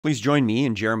Please join me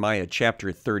in Jeremiah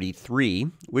chapter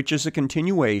 33, which is a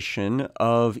continuation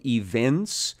of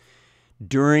events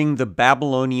during the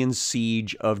Babylonian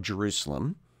siege of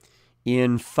Jerusalem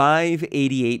in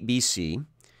 588 BC,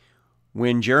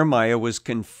 when Jeremiah was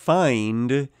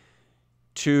confined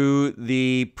to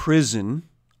the prison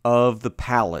of the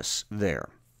palace there.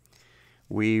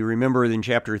 We remember in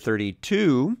chapter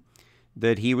 32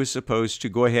 that he was supposed to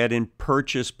go ahead and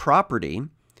purchase property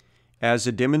as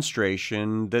a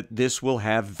demonstration that this will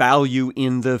have value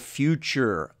in the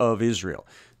future of Israel,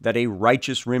 that a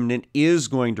righteous remnant is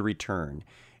going to return,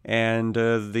 and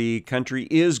the country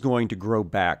is going to grow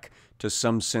back to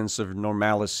some sense of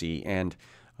normalcy, and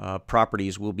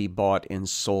properties will be bought and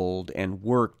sold and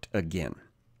worked again.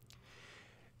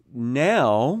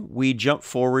 Now we jump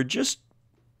forward just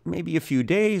maybe a few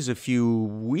days, a few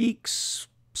weeks,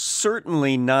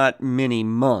 certainly not many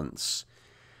months,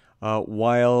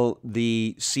 while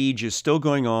the siege is still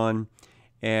going on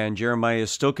and Jeremiah is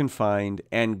still confined,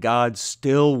 and God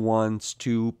still wants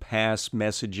to pass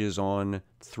messages on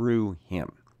through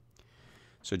him.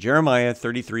 So Jeremiah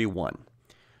 33:1.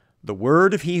 The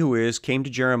word of he who is came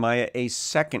to Jeremiah a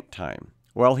second time,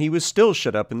 while he was still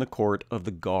shut up in the court of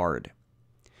the guard.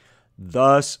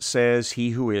 Thus says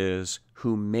he who is,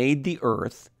 who made the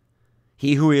earth,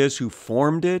 he who is, who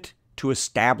formed it to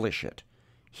establish it.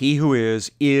 He who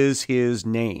is his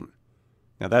name.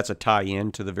 Now that's a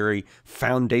tie-in to the very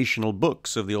foundational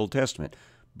books of the Old Testament.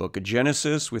 Book of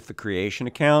Genesis with the creation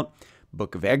account,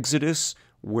 book of Exodus,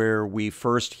 where we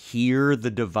first hear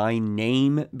the divine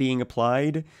name being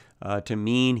applied to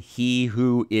mean he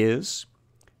who is.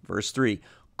 Verse 3,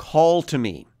 call to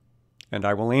me, and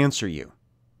I will answer you.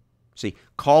 See,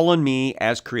 call on me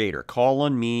as creator. Call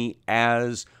on me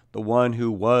as the one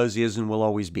who was, is, and will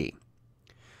always be.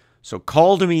 So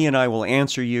call to me, and I will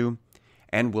answer you,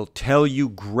 and will tell you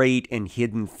great and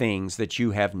hidden things that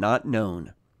you have not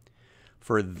known.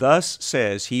 For thus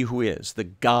says he who is, the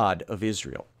God of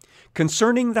Israel,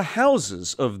 concerning the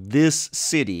houses of this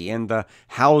city and the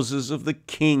houses of the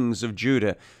kings of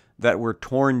Judah that were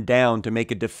torn down to make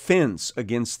a defense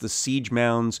against the siege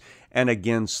mounds and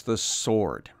against the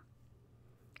sword.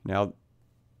 Now,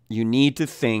 you need to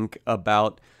think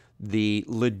about the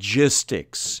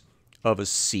logistics of a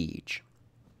siege.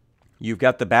 You've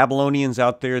got the Babylonians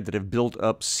out there that have built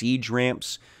up siege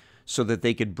ramps so that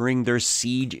they could bring their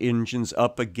siege engines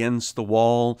up against the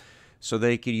wall, so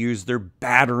they could use their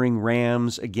battering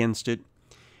rams against it.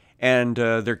 And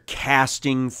they're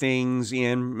casting things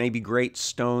in, maybe great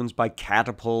stones by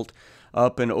catapult,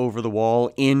 up and over the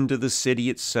wall into the city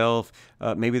itself.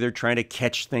 Maybe they're trying to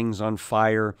catch things on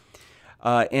fire.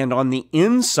 And on the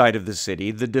inside of the city,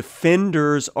 the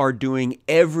defenders are doing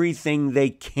everything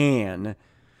they can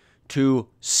to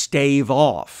stave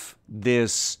off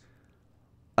this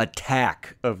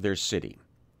attack of their city.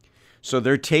 So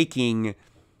they're taking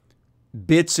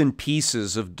bits and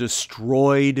pieces of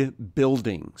destroyed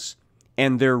buildings,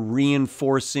 and they're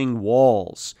reinforcing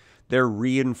walls. They're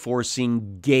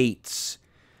reinforcing gates.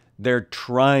 They're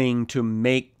trying to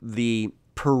make the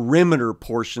perimeter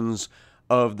portions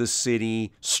of the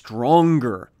city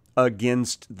stronger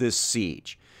against this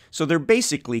siege. So they're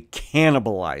basically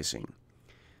cannibalizing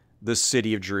the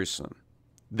city of Jerusalem.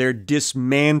 They're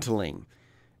dismantling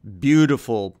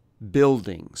beautiful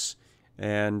buildings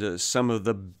and some of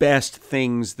the best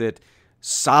things that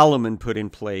Solomon put in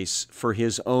place for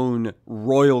his own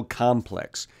royal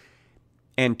complex,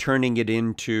 and turning it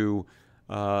into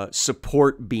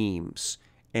support beams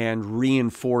and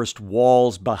reinforced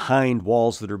walls behind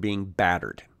walls that are being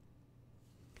battered.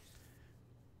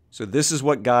 So this is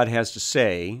what God has to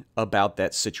say about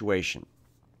that situation.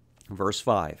 Verse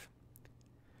 5.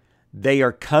 They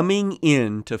are coming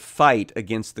in to fight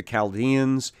against the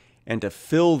Chaldeans and to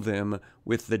fill them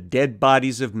with the dead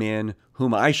bodies of men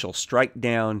whom I shall strike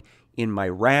down in my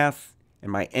wrath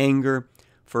and my anger,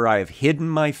 for I have hidden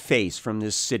my face from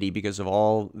this city because of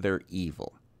all their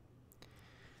evil.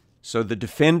 So the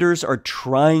defenders are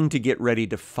trying to get ready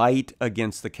to fight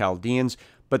against the Chaldeans,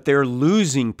 but they're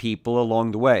losing people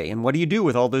along the way. And what do you do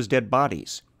with all those dead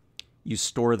bodies? You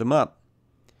store them up.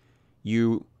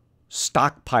 You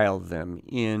stockpile them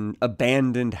in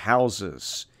abandoned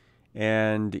houses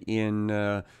and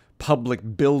in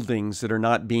public buildings that are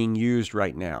not being used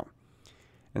right now.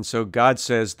 And so God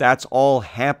says, that's all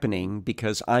happening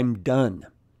because I'm done.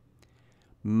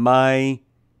 My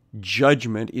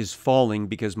judgment is falling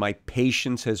because my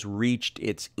patience has reached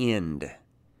its end.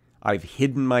 I've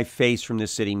hidden my face from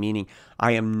this city, meaning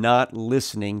I am not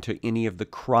listening to any of the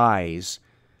cries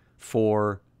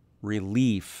for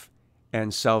relief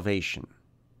and salvation.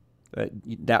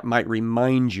 That might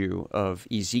remind you of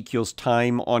Ezekiel's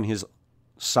time on his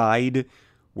side,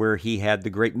 where he had the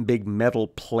great big metal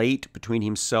plate between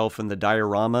himself and the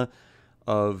diorama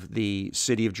of the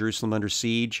city of Jerusalem under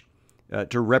siege,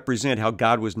 to represent how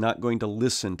God was not going to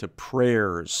listen to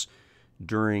prayers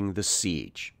during the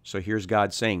siege. So here's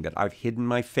God saying that I've hidden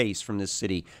my face from this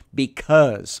city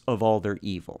because of all their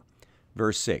evil.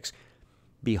 Verse 6,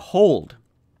 behold,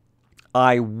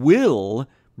 I will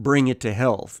bring it to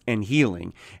health and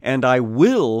healing, and I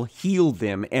will heal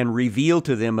them and reveal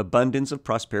to them abundance of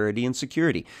prosperity and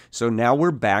security. So now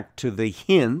we're back to the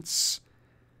hints,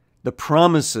 the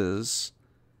promises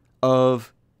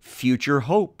of future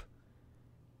hope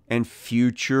and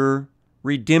future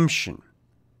redemption.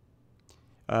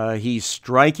 He's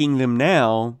striking them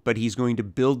now, but he's going to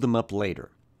build them up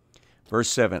later. Verse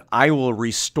 7, I will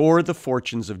restore the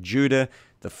fortunes of Judah,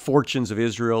 the fortunes of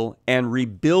Israel, and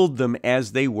rebuild them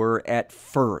as they were at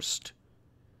first.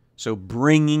 So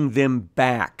bringing them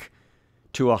back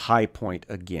to a high point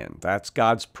again. That's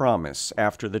God's promise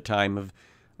after the time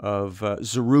of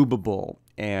Zerubbabel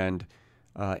and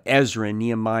Ezra and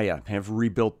Nehemiah have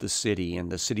rebuilt the city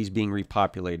and the city's being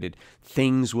repopulated.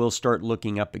 Things will start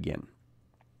looking up again.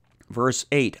 Verse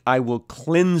 8, I will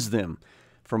cleanse them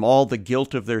from all the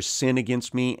guilt of their sin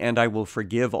against me, and I will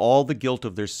forgive all the guilt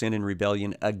of their sin and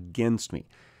rebellion against me.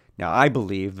 Now, I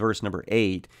believe verse number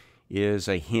 8 is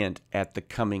a hint at the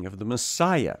coming of the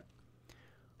Messiah,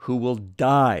 who will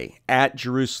die at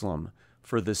Jerusalem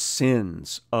for the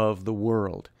sins of the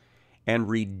world and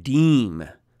redeem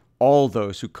all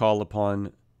those who call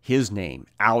upon his name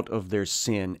out of their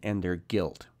sin and their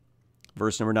guilt.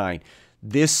 Verse number 9,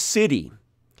 this city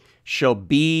shall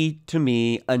be to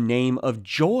me a name of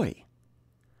joy,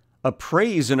 a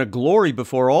praise and a glory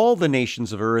before all the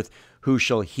nations of earth, who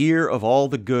shall hear of all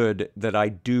the good that I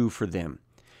do for them.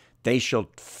 They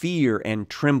shall fear and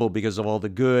tremble because of all the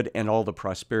good and all the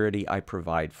prosperity I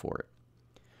provide for it.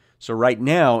 So right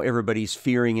now, everybody's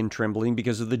fearing and trembling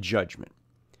because of the judgment.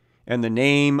 And the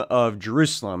name of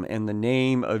Jerusalem and the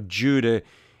name of Judah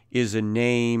is a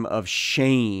name of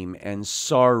shame and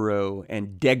sorrow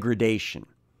and degradation.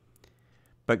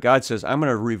 But God says, I'm going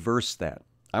to reverse that.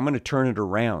 I'm going to turn it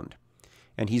around.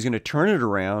 And he's going to turn it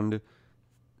around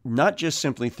not just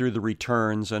simply through the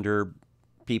returns under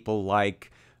people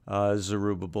like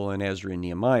Zerubbabel and Ezra and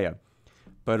Nehemiah,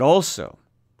 but also,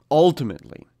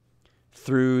 ultimately,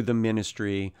 through the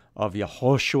ministry of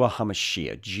Yehoshua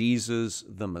HaMashiach, Jesus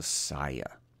the Messiah.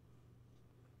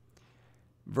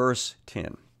 Verse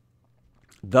 10,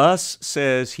 thus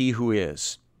says he who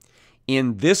is,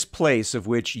 in this place of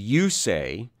which you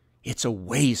say, it's a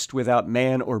waste without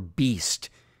man or beast,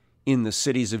 in the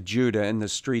cities of Judah and the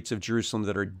streets of Jerusalem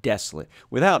that are desolate,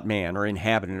 without man or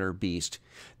inhabitant or beast,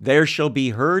 there shall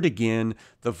be heard again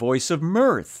the voice of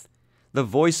mirth, the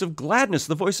voice of gladness,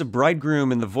 the voice of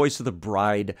bridegroom and the voice of the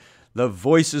bride, the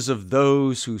voices of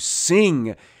those who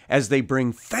sing as they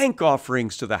bring thank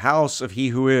offerings to the house of he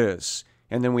who is.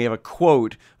 And then we have a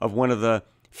quote of one of the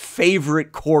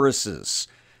favorite choruses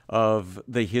of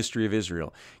the history of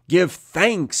Israel. Give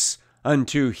thanks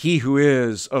unto he who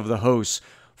is of the hosts,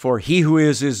 for he who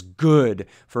is good,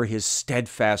 for his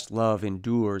steadfast love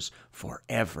endures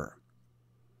forever.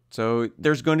 So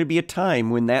there's going to be a time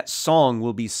when that song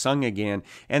will be sung again,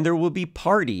 and there will be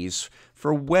parties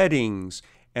for weddings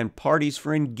and parties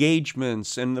for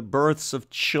engagements and the births of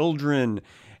children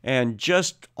and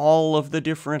just all of the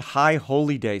different high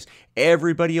holy days.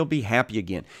 Everybody will be happy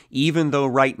again, even though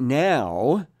right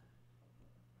now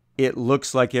it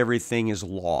looks like everything is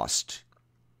lost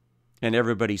and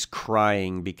everybody's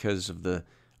crying because of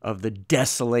the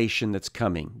desolation that's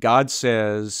coming. God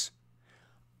says,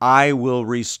 I will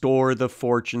restore the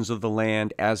fortunes of the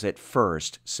land as at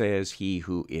first, says he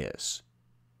who is.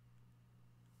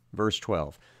 Verse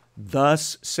 12,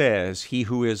 thus says he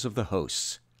who is of the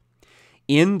hosts,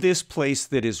 in this place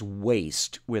that is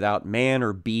waste, without man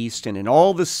or beast, and in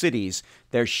all the cities,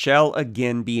 there shall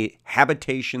again be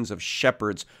habitations of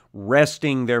shepherds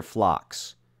resting their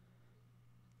flocks.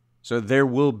 So there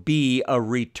will be a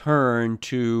return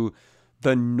to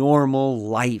the normal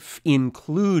life,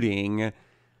 including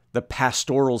the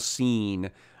pastoral scene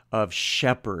of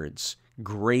shepherds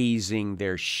grazing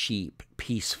their sheep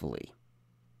peacefully.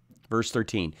 Verse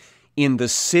 13, in the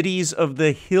cities of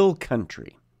the hill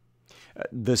country,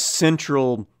 the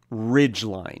central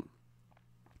ridgeline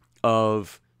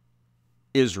of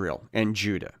Israel and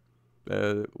Judah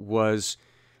was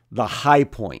the high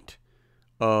point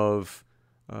of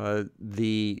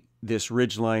this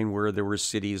ridgeline, where there were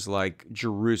cities like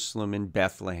Jerusalem and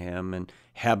Bethlehem and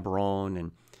Hebron,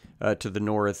 and to the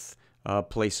north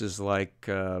places like,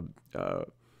 I'm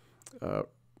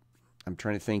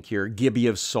trying to think here, Gibeah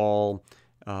of Saul,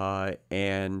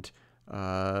 and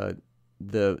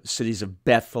the cities of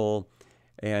Bethel,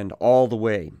 and all the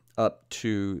way up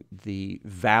to the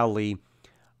valley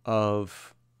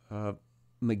of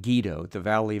Megiddo, the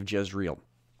valley of Jezreel.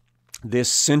 This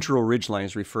central ridgeline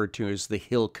is referred to as the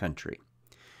hill country.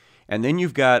 And then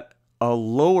you've got a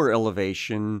lower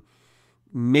elevation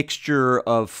mixture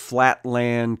of flat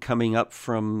land coming up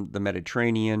from the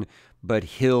Mediterranean, but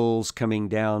hills coming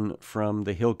down from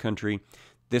the hill country.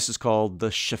 This is called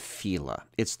the Shephelah.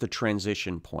 It's the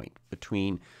transition point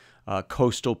between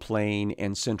coastal plain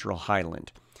and central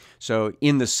highland. So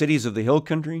in the cities of the hill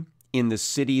country, in the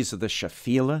cities of the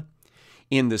Shephelah,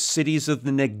 in the cities of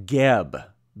the Negeb,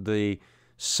 the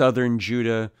southern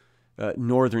Judah,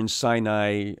 northern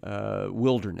Sinai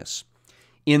wilderness,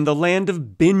 in the land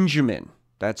of Benjamin,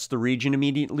 that's the region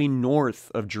immediately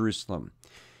north of Jerusalem,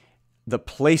 the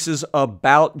places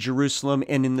about Jerusalem,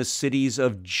 and in the cities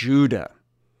of Judah,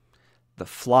 the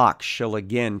flocks shall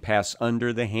again pass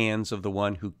under the hands of the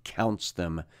one who counts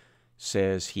them,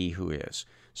 says he who is.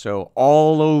 So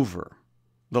all over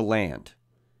the land,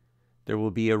 there will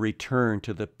be a return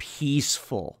to the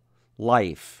peaceful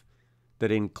life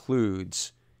that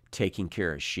includes taking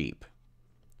care of sheep.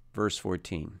 Verse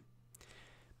 14,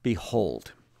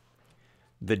 behold,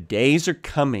 the days are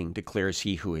coming, declares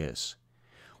he who is,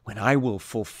 when I will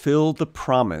fulfill the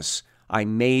promise I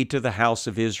made to the house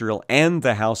of Israel and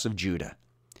the house of Judah.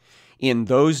 In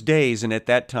those days and at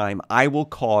that time, I will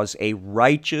cause a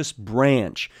righteous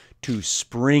branch to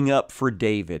spring up for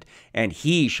David, and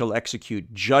he shall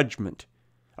execute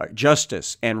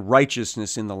justice and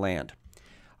righteousness in the land.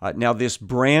 Now this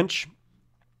branch,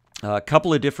 a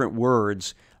couple of different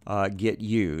words get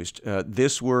used.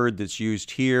 This word that's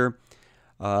used here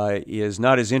is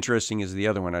not as interesting as the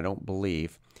other one, I don't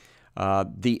believe.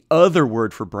 The other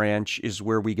word for branch is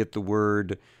where we get the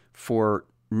word for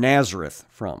Nazareth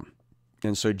from.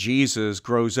 And so Jesus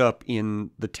grows up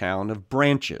in the town of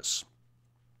Branches,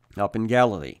 up in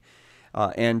Galilee.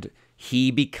 And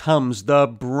he becomes the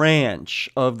branch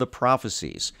of the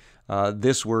prophecies.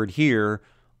 This word here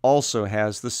also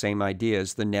has the same idea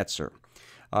as the netzer.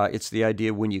 It's the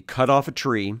idea when you cut off a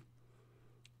tree,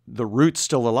 the root's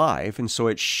still alive, and so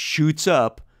it shoots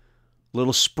up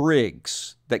little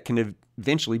sprigs that can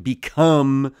eventually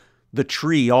become the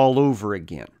tree all over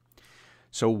again.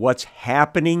 So what's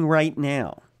happening right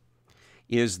now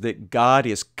is that God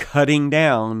is cutting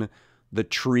down the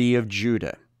tree of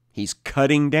Judah. He's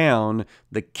cutting down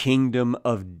the kingdom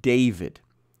of David.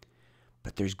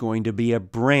 But there's going to be a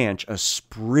branch, a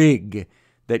sprig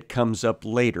that comes up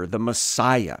later, the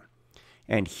Messiah.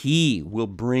 And he will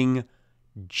bring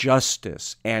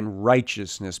justice and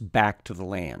righteousness back to the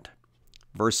land.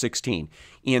 Verse 16,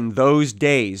 in those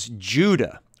days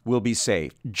Judah will be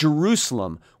saved.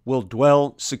 Jerusalem will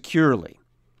dwell securely.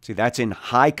 See, that's in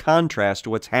high contrast to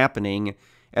what's happening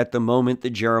at the moment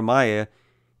that Jeremiah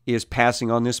is passing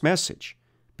on this message,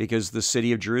 because the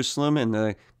city of Jerusalem and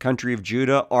the country of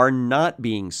Judah are not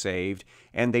being saved,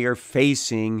 and they are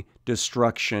facing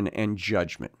destruction and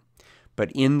judgment.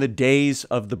 But in the days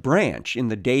of the branch, in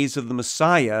the days of the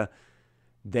Messiah,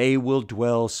 they will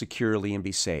dwell securely and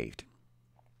be saved.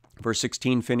 Verse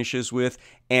 16 finishes with,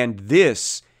 and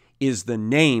this is the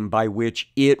name by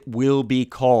which it will be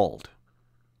called.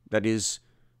 That is,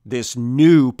 this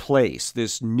new place,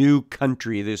 this new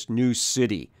country, this new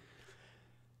city.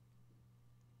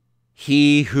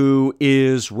 He who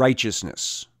is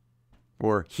righteousness,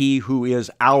 or he who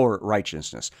is our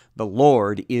righteousness. The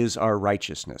Lord is our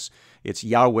righteousness. It's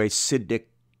Yahweh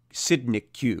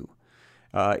Sidnikyu.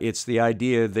 It's the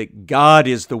idea that God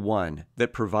is the one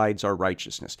that provides our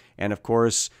righteousness. And of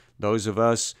course, those of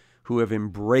us who have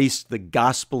embraced the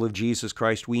gospel of Jesus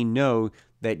Christ, we know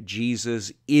that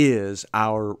Jesus is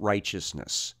our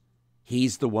righteousness.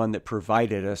 He's the one that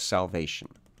provided us salvation.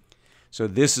 So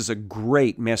this is a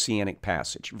great messianic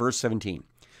passage. Verse 17,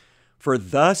 for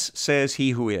thus says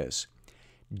he who is,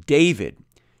 David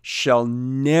shall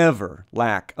never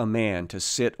lack a man to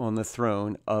sit on the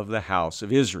throne of the house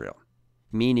of Israel.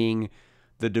 Meaning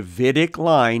the Davidic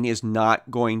line is not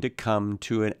going to come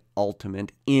to an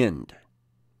ultimate end.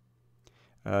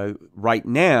 Right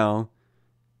now,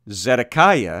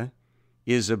 Zedekiah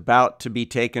is about to be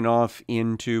taken off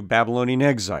into Babylonian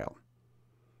exile.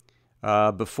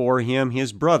 Before him,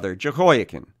 his brother,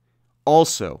 Jehoiakim,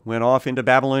 also went off into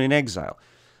Babylonian exile.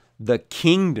 The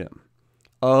kingdom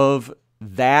of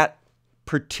that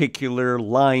particular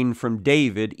line from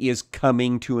David is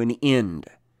coming to an end.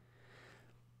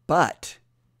 But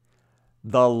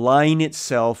the line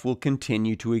itself will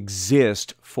continue to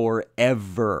exist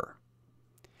forever.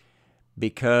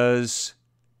 Because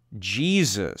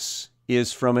Jesus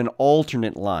is from an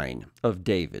alternate line of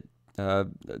David.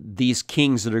 These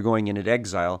kings that are going into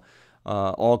exile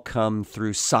all come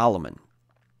through Solomon.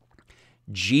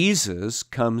 Jesus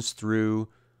comes through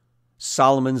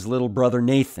Solomon's little brother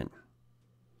Nathan.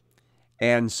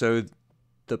 And so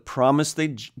the promise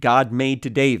that God made to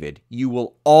David, you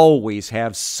will always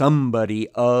have somebody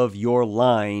of your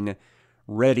line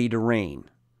ready to reign.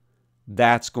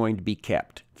 That's going to be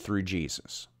kept through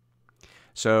Jesus.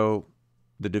 So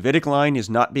the Davidic line is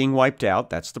not being wiped out.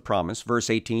 That's the promise. Verse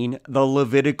 18, the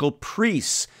Levitical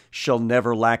priests shall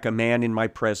never lack a man in my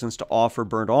presence to offer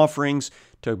burnt offerings,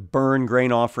 to burn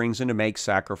grain offerings, and to make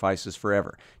sacrifices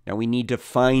forever. Now we need to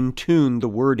fine-tune the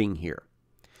wording here.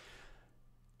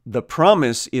 The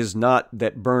promise is not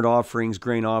that burnt offerings,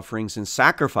 grain offerings, and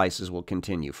sacrifices will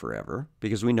continue forever,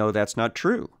 because we know that's not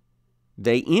true.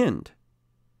 They end.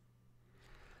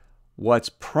 What's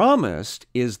promised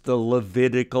is the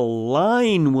Levitical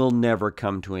line will never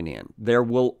come to an end. There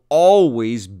will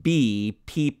always be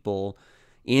people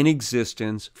in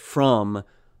existence from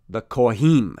the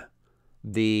Kohim,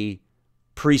 the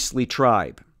priestly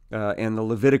tribe, and the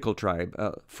Levitical tribe,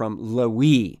 from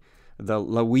Lewi, the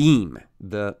Lewim,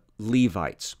 the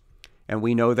Levites. And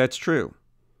we know that's true.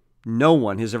 No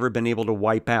one has ever been able to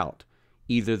wipe out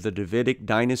either the Davidic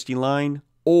dynasty line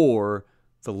or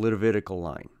the Levitical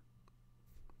line.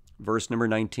 Verse number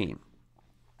 19.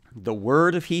 The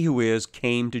word of he who is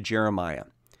came to Jeremiah.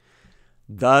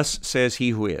 Thus says he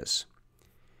who is,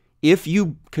 if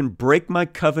you can break my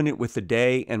covenant with the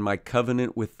day and my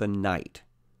covenant with the night,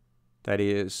 that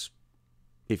is,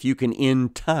 if you can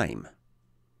end time,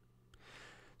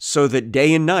 so that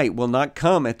day and night will not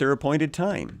come at their appointed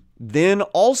time, then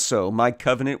also my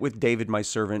covenant with David my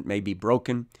servant may be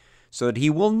broken, so that he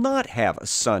will not have a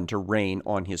son to reign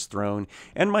on his throne,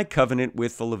 and my covenant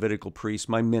with the Levitical priests,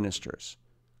 my ministers.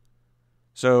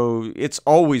 So it's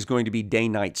always going to be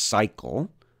day-night cycle.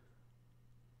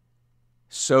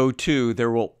 So too,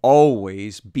 there will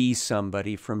always be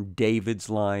somebody from David's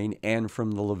line and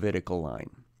from the Levitical line.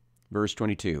 Verse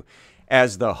 22,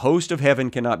 as the host of heaven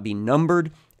cannot be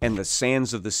numbered, and the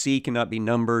sands of the sea cannot be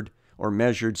numbered or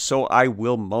measured, so I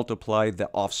will multiply the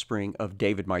offspring of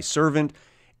David my servant,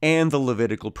 and the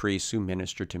Levitical priests who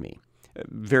minister to me.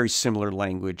 Very similar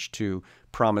language to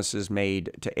promises made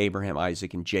to Abraham,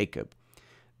 Isaac, and Jacob,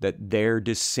 that their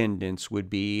descendants would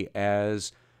be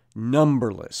as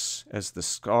numberless as the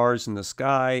stars in the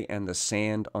sky and the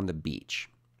sand on the beach.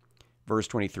 Verse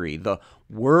 23, the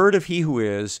word of he who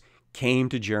is came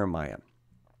to Jeremiah.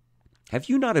 Have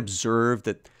you not observed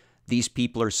that these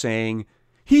people are saying,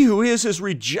 he who is has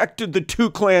rejected the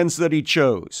two clans that he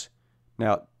chose?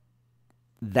 Now,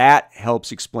 that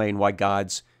helps explain why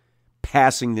God's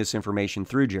passing this information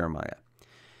through Jeremiah.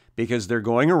 Because they're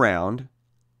going around,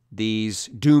 these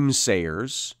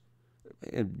doomsayers.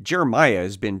 Jeremiah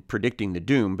has been predicting the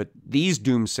doom, but these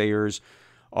doomsayers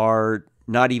are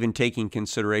not even taking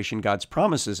consideration God's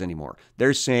promises anymore.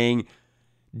 They're saying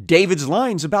David's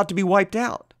line's about to be wiped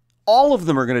out. All of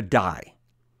them are going to die.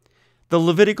 The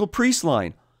Levitical priest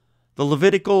line, the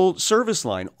Levitical service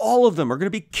line, all of them are going to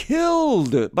be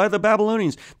killed by the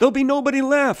Babylonians. There'll be nobody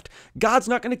left. God's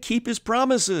not going to keep his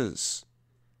promises.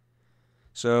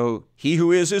 So he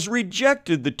who is has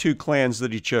rejected the two clans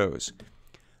that he chose.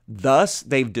 Thus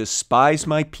they've despised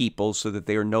my people so that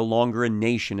they are no longer a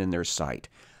nation in their sight.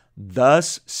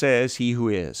 Thus says he who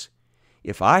is,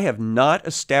 if I have not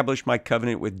established my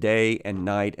covenant with day and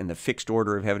night and the fixed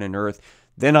order of heaven and earth,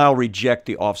 then I'll reject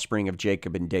the offspring of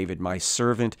Jacob and David, my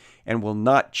servant, and will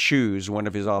not choose one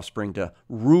of his offspring to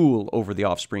rule over the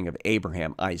offspring of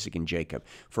Abraham, Isaac, and Jacob.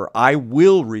 For I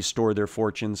will restore their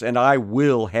fortunes, and I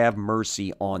will have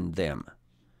mercy on them.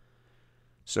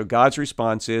 So God's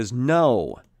response is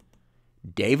no.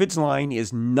 David's line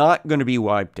is not going to be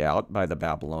wiped out by the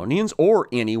Babylonians or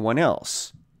anyone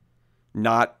else.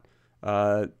 Not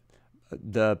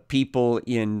the people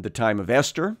in the time of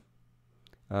Esther,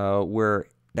 where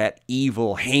that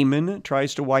evil Haman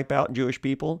tries to wipe out Jewish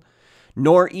people,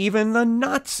 nor even the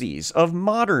Nazis of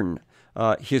modern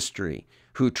history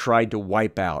who tried to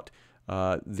wipe out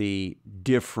the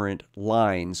different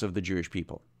lines of the Jewish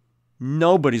people.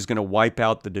 Nobody's going to wipe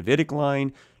out the Davidic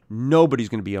line. Nobody's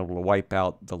going to be able to wipe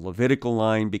out the Levitical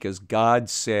line because God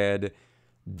said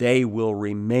they will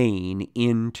remain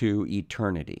into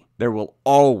eternity. There will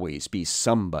always be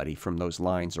somebody from those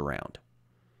lines around.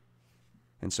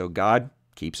 And so God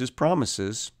keeps his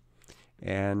promises,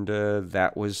 and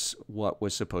that was what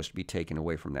was supposed to be taken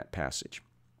away from that passage.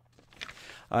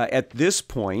 At this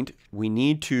point, we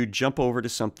need to jump over to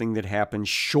something that happened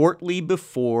shortly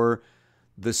before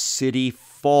the city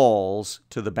falls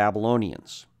to the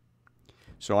Babylonians.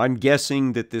 So I'm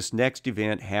guessing that this next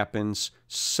event happens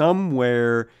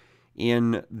somewhere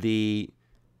in the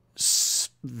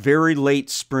very late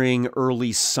spring,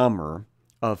 early summer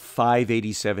of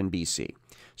 587 BC.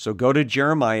 So go to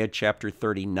Jeremiah chapter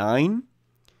 39,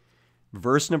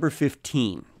 verse number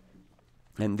 15.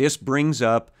 And this brings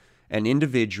up an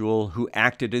individual who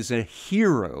acted as a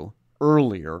hero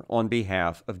earlier on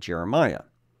behalf of Jeremiah.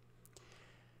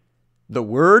 The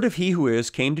word of he who is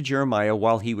came to Jeremiah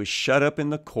while he was shut up in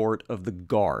the court of the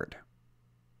guard,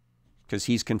 because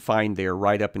he's confined there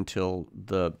right up until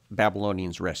the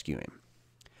Babylonians rescue him.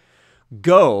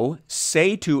 Go,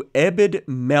 say to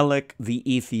Ebed-Melech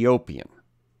the Ethiopian.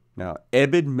 Now,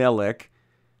 Ebed-Melech,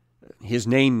 his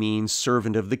name means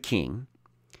servant of the king.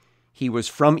 He was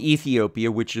from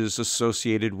Ethiopia, which is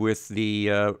associated with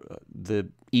the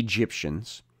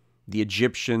Egyptians. The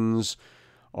Egyptians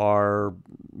are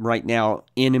right now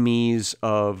enemies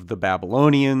of the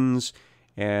Babylonians,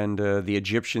 and the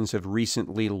Egyptians have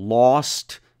recently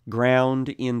lost ground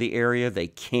in the area. They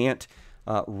can't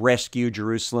rescue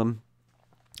Jerusalem.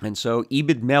 And so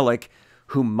Ebed-Melech,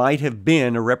 who might have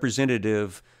been a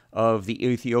representative of the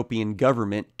Ethiopian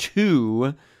government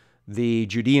to the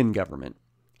Judean government,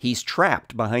 he's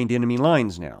trapped behind enemy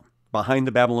lines now, behind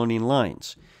the Babylonian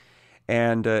lines.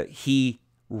 And he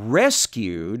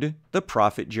rescued the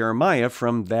prophet Jeremiah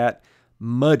from that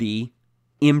muddy,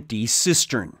 empty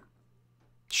cistern,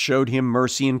 showed him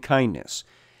mercy and kindness.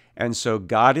 And so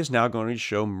God is now going to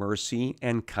show mercy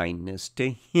and kindness to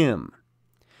him.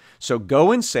 So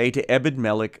go and say to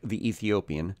Ebed-Melech the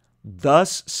Ethiopian,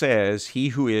 thus says he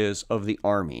who is of the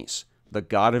armies, the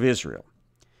God of Israel,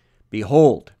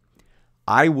 behold,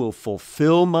 I will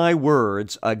fulfill my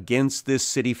words against this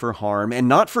city for harm and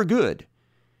not for good,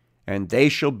 and they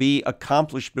shall be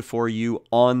accomplished before you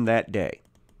on that day.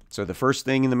 So the first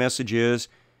thing in the message is,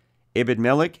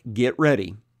 Ebed-Melech, get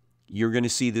ready. You're going to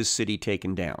see this city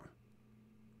taken down,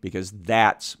 because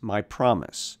that's my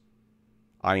promise.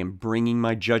 I am bringing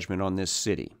my judgment on this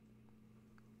city.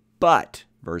 But,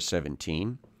 verse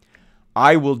 17,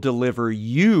 I will deliver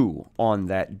you on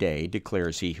that day,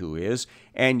 declares he who is,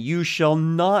 and you shall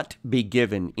not be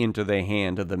given into the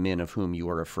hand of the men of whom you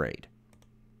are afraid.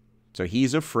 So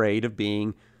he's afraid of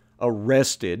being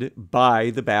arrested by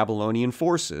the Babylonian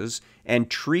forces and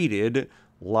treated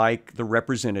like the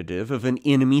representative of an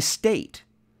enemy state.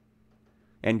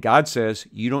 And God says,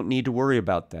 you don't need to worry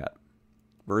about that.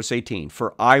 Verse 18,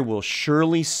 for I will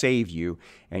surely save you,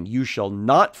 and you shall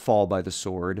not fall by the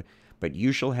sword, but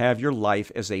you shall have your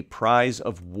life as a prize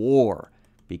of war,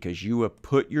 because you have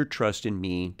put your trust in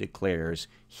me, declares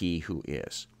he who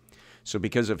is. So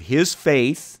because of his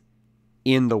faith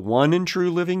in the one and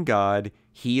true living God,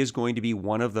 he is going to be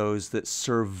one of those that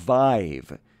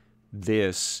survive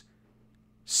this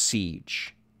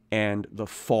siege and the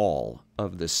fall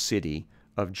of the city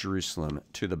of Jerusalem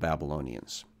to the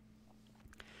Babylonians.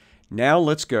 Now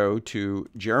let's go to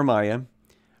Jeremiah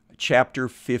chapter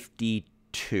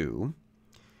 52,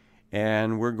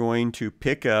 and we're going to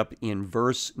pick up in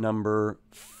verse number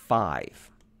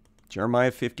 5.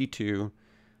 Jeremiah 52,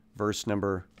 verse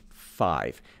number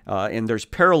 5. And there's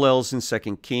parallels in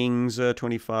 2 Kings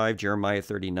 25, Jeremiah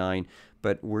 39,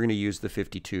 but we're going to use the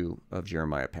 52 of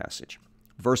Jeremiah passage.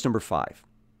 Verse number 5.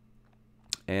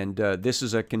 And this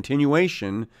is a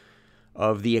continuation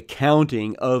of the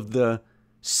accounting of the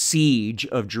siege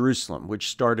of Jerusalem, which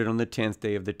started on the 10th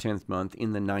day of the 10th month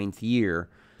in the 9th year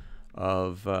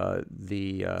of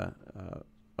the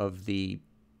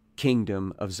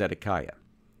kingdom of Zedekiah.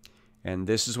 And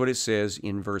this is what it says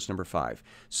in verse number 5.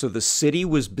 So the city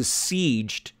was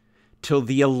besieged till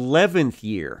the 11th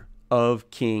year of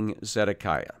King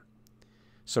Zedekiah.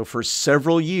 So for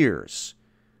several years,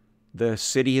 the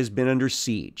city has been under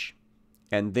siege.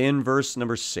 And then verse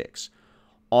number 6.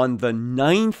 On the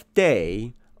 9th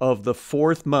day of the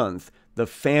 4th month, the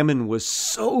famine was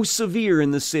so severe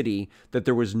in the city that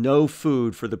there was no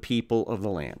food for the people of the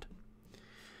land.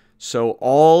 So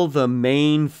all the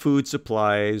main food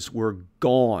supplies were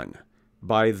gone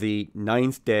by the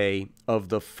 9th day of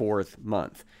the 4th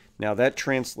month. Now that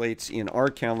translates in our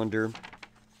calendar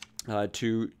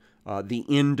to the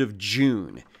end of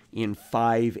June in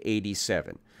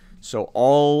 587. So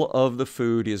all of the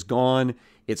food is gone.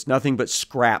 It's nothing but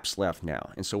scraps left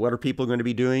now. And so what are people going to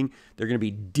be doing? They're going to be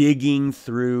digging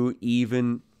through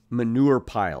even manure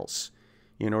piles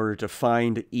in order to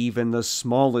find even the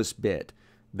smallest bit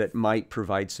that might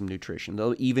provide some nutrition.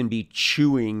 They'll even be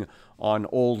chewing on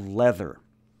old leather.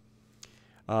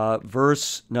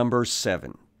 verse number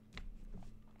 7.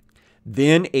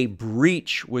 Then a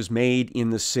breach was made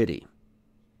in the city.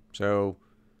 So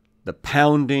the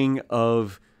pounding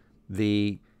of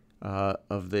the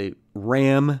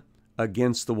ram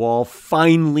against the wall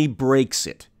finally breaks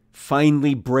it,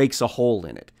 finally breaks a hole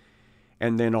in it.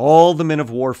 And then all the men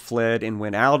of war fled and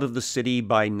went out of the city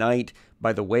by night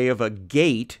by the way of a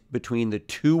gate between the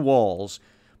two walls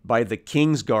by the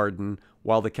king's garden,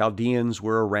 while the Chaldeans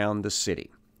were around the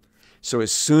city. So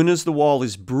as soon as the wall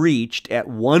is breached at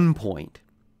one point,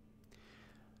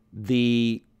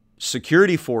 the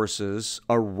security forces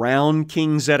around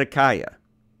King Zedekiah,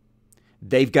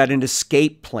 they've got an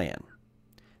escape plan.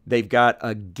 They've got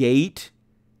a gate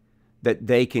that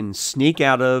they can sneak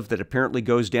out of that apparently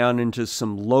goes down into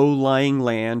some low-lying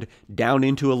land, down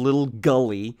into a little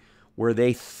gully where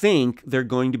they think they're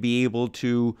going to be able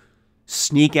to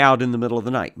sneak out in the middle of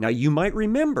the night. Now, you might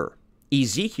remember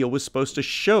Ezekiel was supposed to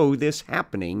show this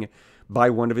happening by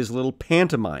one of his little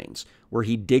pantomimes, where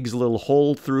he digs a little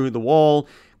hole through the wall,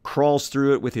 crawls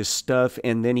through it with his stuff,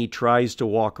 and then he tries to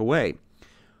walk away.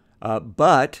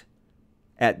 But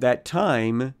at that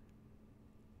time,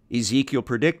 Ezekiel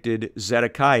predicted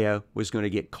Zedekiah was going to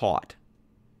get caught.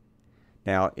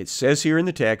 Now, it says here in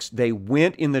the text, they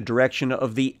went in the direction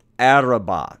of the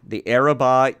Arabah. The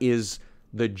Arabah is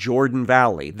the Jordan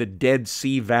Valley, the Dead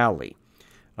Sea Valley.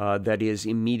 That is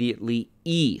immediately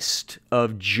east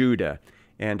of Judah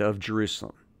and of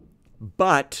Jerusalem.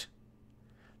 But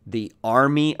the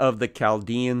army of the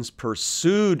Chaldeans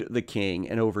pursued the king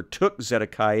and overtook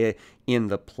Zedekiah in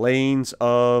the plains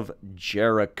of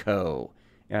Jericho,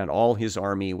 and all his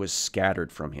army was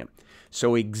scattered from him.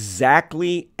 So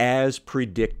exactly as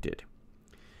predicted,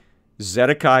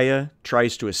 Zedekiah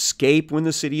tries to escape when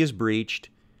the city is breached.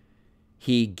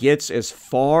 He gets as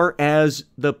far as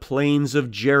the plains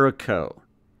of Jericho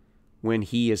when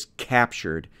he is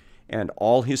captured, and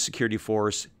all his security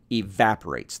force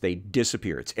evaporates. They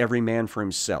disappear. It's every man for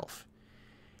himself.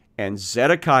 And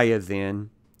Zedekiah then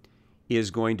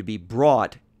is going to be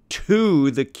brought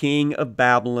to the king of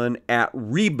Babylon at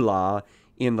Riblah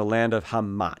in the land of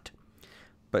Hamath.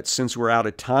 But since we're out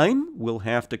of time, we'll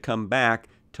have to come back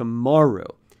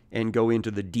tomorrow and go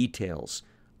into the details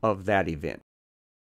of that event.